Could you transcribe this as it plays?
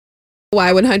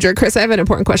Y100. Chris, I have an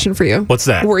important question for you. What's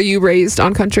that? Were you raised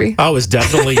on country? I was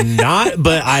definitely not,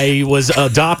 but I was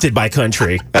adopted by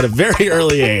country at a very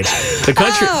early age.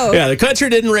 The country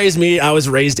didn't raise me. I was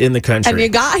raised in the country. And you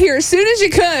got here as soon as you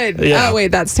could. Yeah. Oh,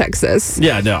 wait, that's Texas.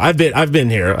 Yeah, no, I've been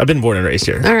here. I've been born and raised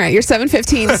here. All right, your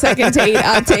 7:15 second date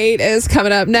update is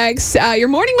coming up next. Your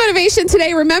morning motivation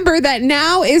today, remember that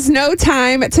now is no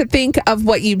time to think of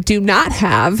what you do not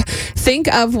have.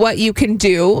 Think of what you can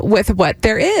do with what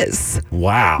there is.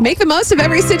 Wow. Make the most of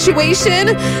every situation.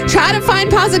 Try to find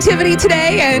positivity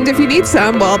today. And if you need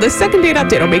some, well, this second date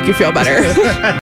update will make you feel better.